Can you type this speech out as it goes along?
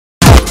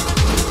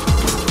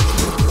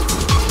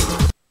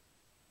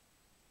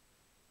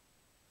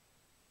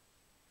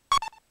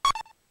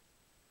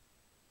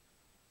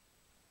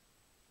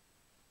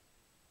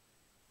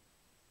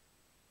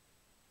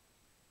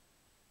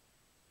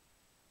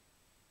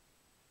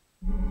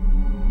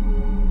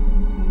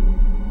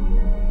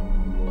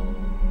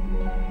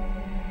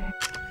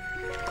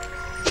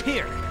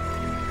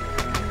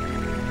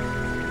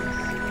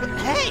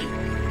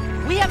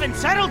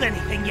settled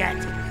anything yet.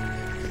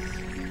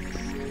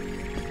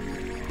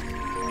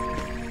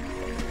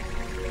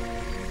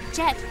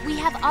 Jet, we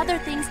have other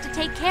things to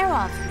take care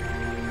of.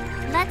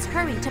 Let's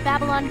hurry to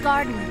Babylon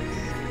Garden.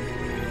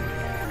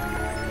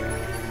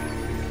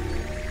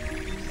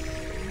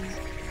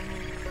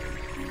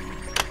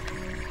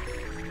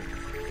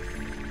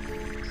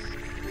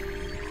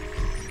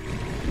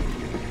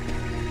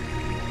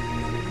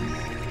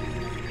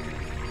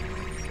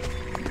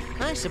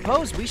 I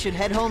suppose we should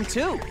head home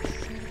too.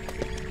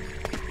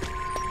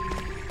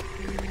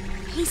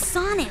 Hey,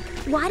 Sonic,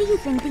 why do you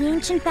think the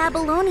ancient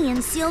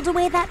Babylonians sealed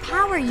away that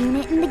power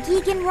unit in the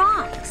Gigan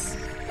Rocks?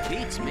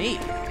 Beats me.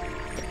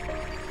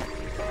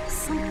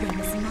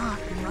 Something's not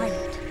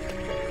right.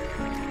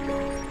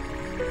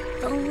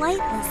 The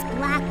lightless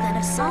black that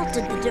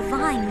assaulted the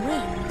divine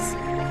wings.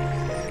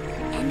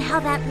 And how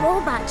that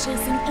robot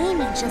chasing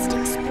Amy just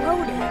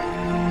exploded.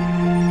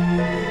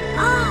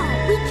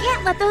 Oh, we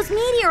can't let those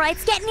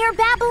meteorites get near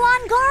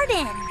Babylon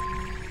Garden!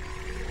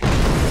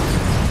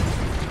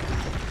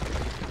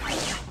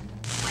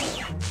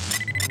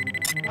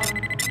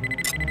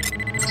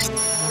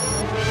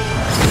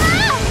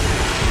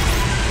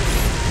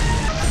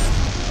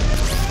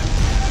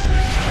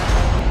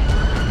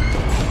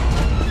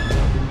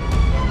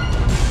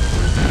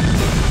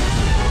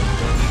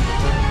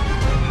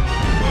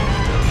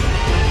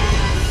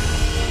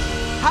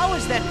 How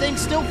is that thing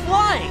still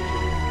flying?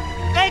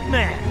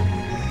 Eggman!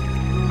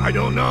 I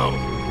don't know.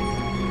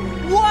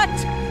 What?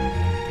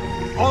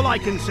 All I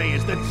can say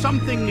is that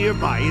something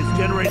nearby is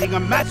generating a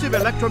massive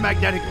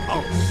electromagnetic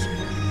pulse.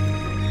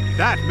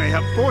 That may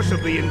have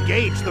forcibly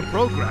engaged the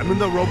program in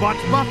the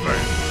robot's buffer.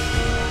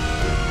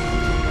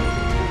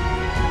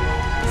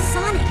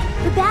 Sonic,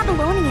 the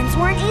Babylonians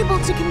weren't able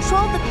to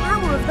control the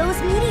power of those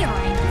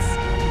meteorites.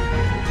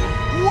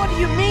 What do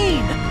you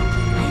mean?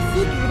 I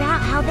figured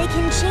out how they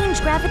can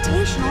change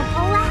gravitational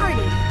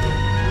polarity.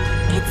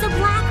 It's a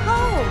black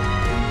hole.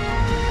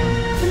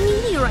 The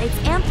meteorites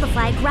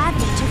amplify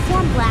gravity to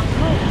form black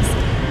holes.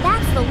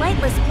 That's the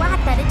lightless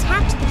black that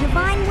attacked the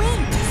divine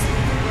wings.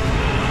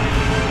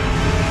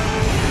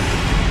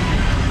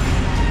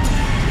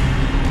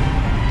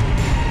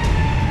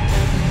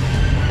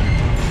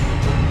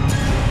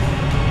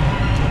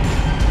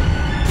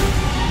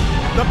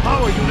 The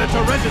power units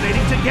are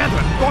resonating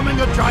together, forming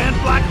a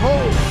giant black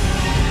hole.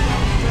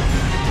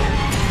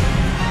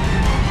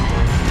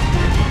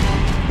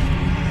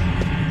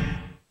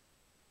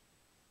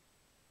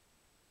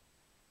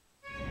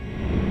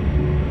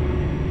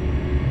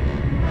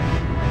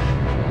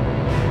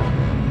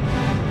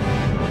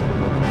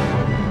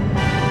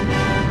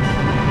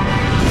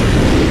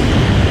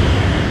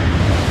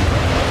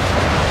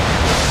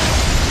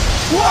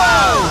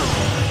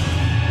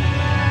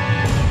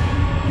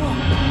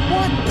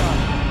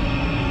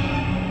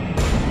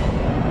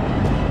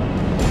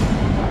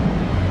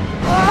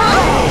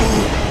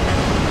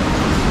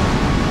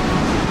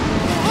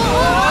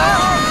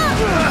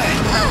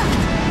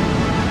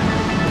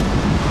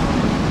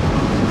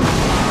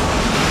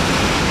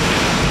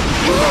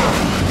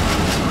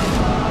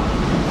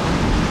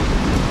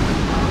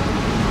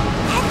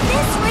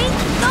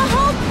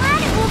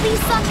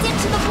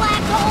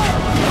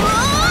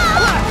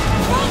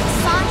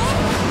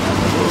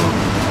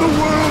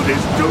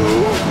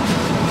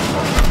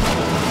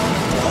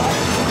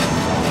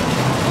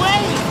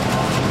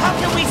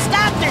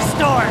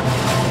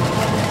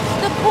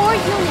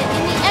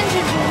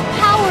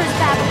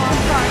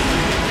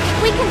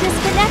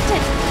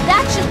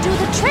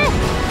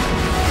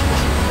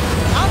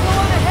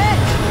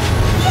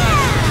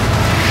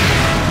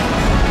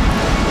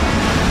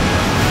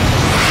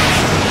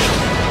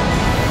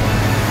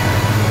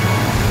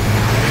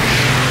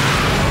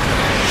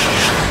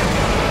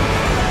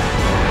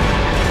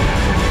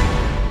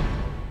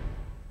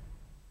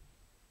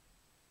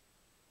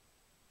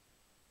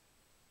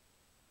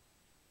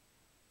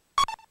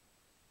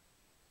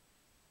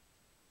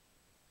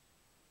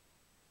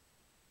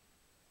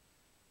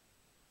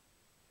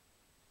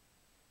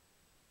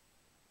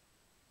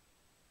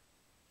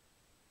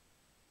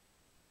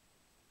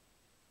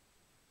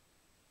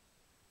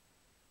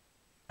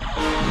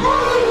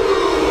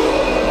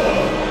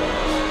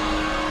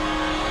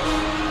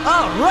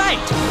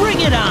 Bring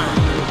it on!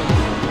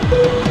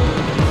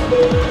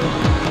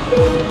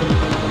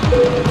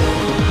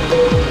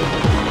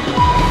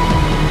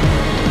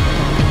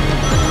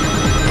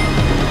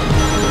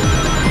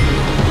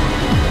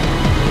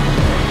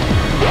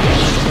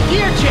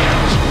 Gear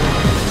change!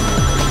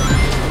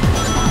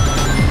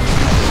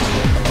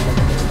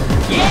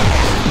 Yeah!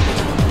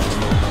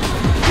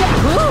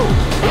 Woohoo!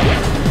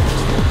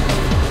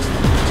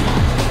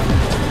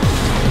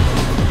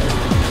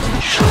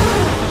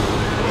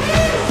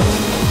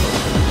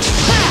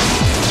 Ha!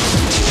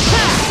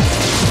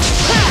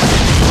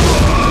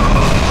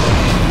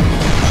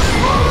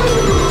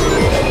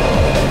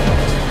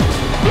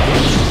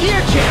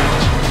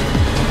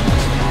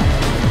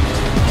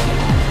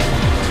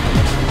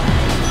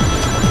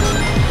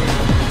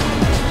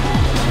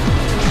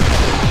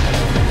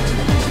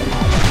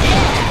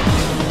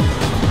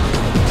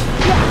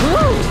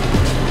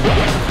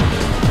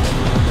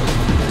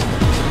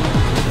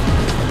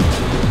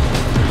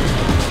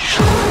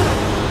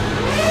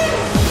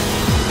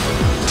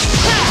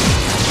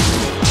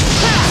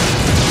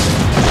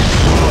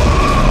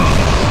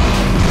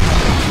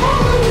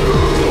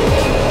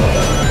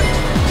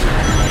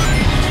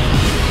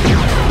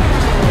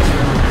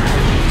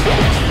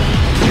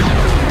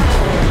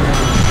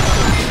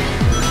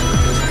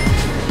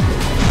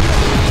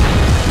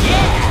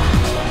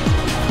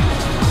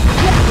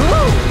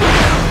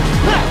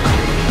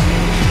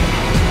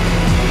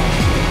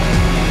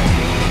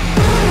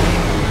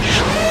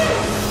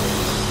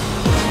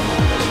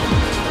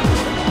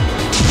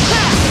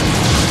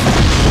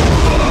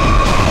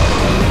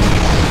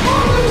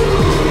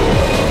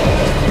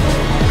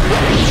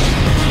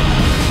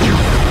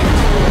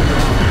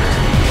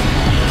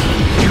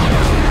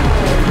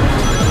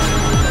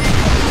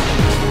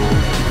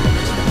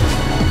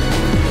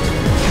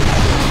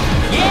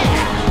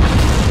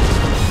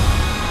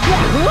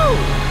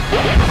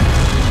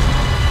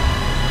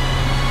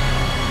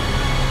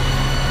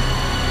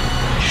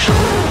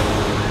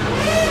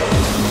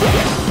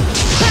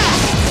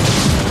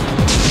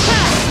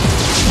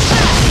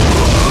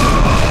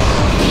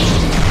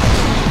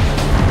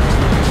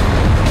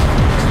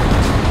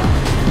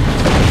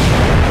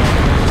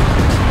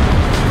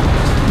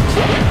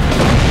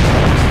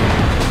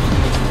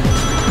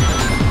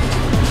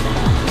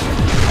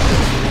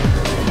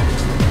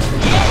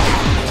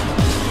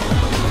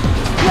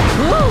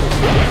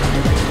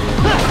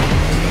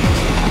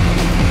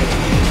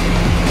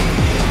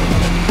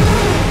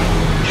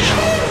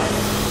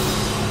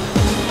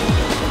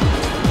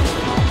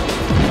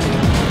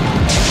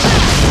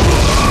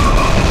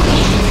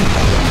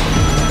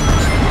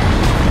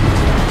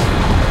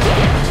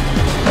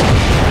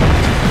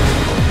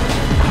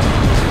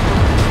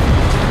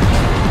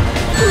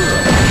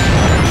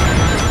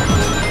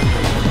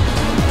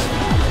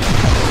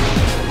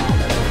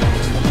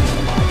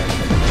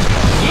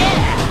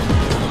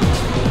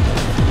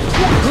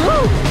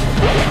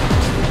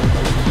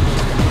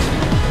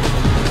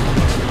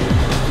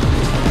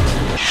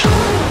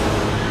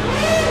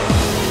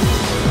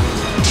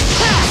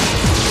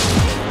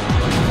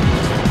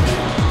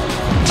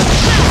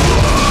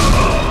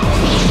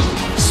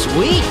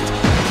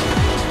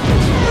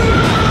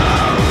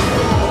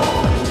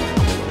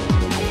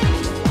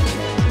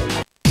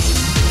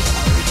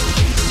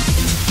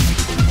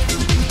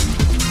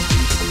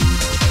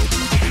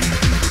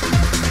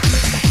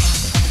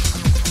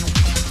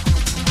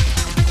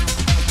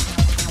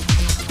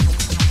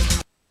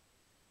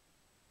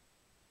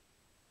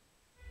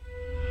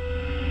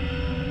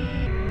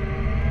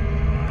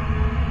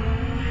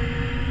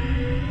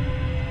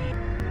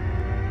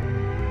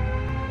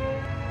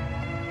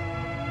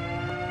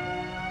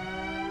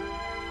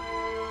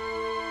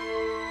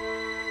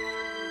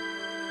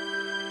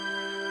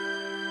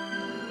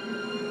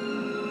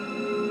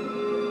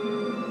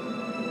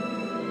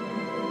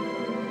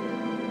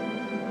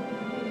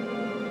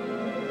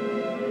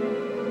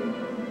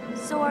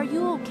 are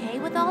you okay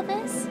with all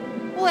this?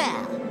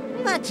 Well,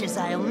 much as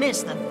I'll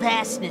miss the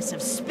vastness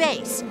of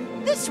space,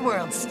 this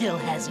world still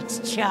has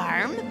its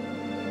charm.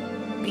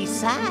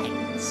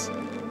 Besides...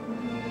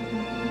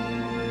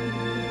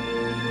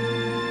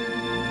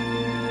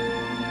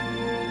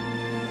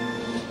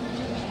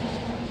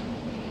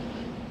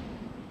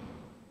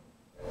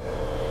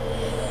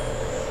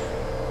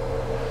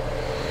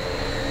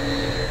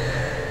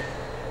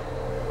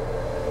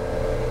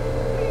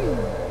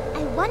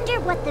 I wonder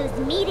what those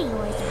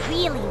meteors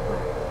really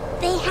were.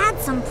 They had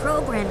some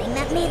programming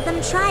that made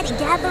them try to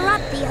gather up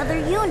the other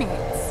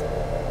units.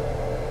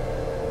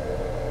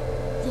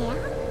 Yeah?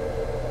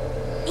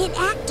 It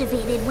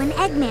activated when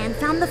Eggman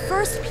found the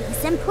first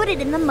piece and put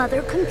it in the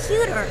mother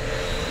computer.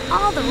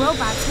 All the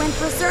robots went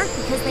berserk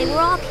because they were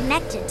all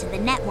connected to the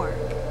network.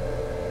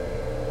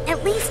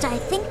 At least I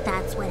think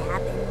that's what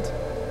happened.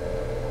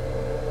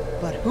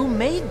 But who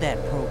made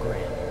that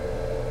program?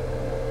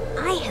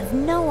 I have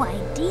no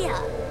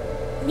idea.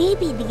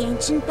 Maybe the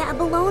ancient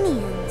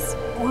Babylonians.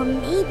 Or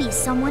maybe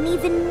someone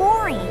even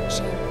more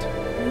ancient.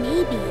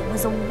 Maybe it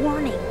was a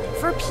warning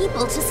for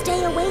people to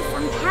stay away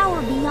from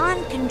power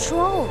beyond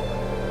control.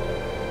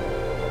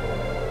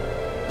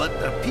 But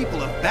the people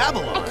of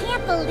Babylon... I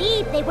can't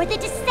believe they were the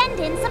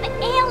descendants of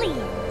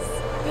aliens.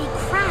 They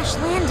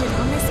crash-landed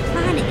on this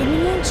planet in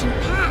the ancient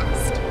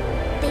past.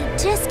 They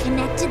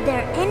disconnected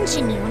their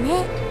engine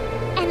unit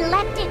and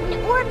left it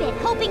in orbit,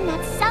 hoping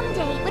that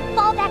someday it would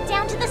fall back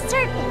down to the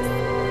surface.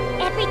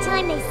 Every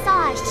time they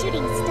saw a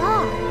shooting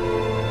star.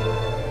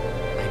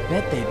 I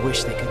bet they'd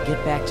wish they could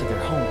get back to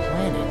their home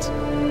planet.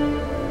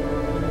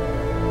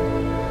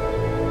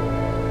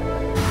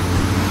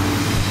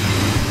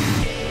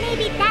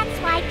 Maybe that's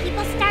why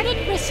people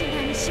started wishing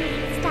on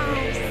shooting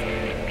stars.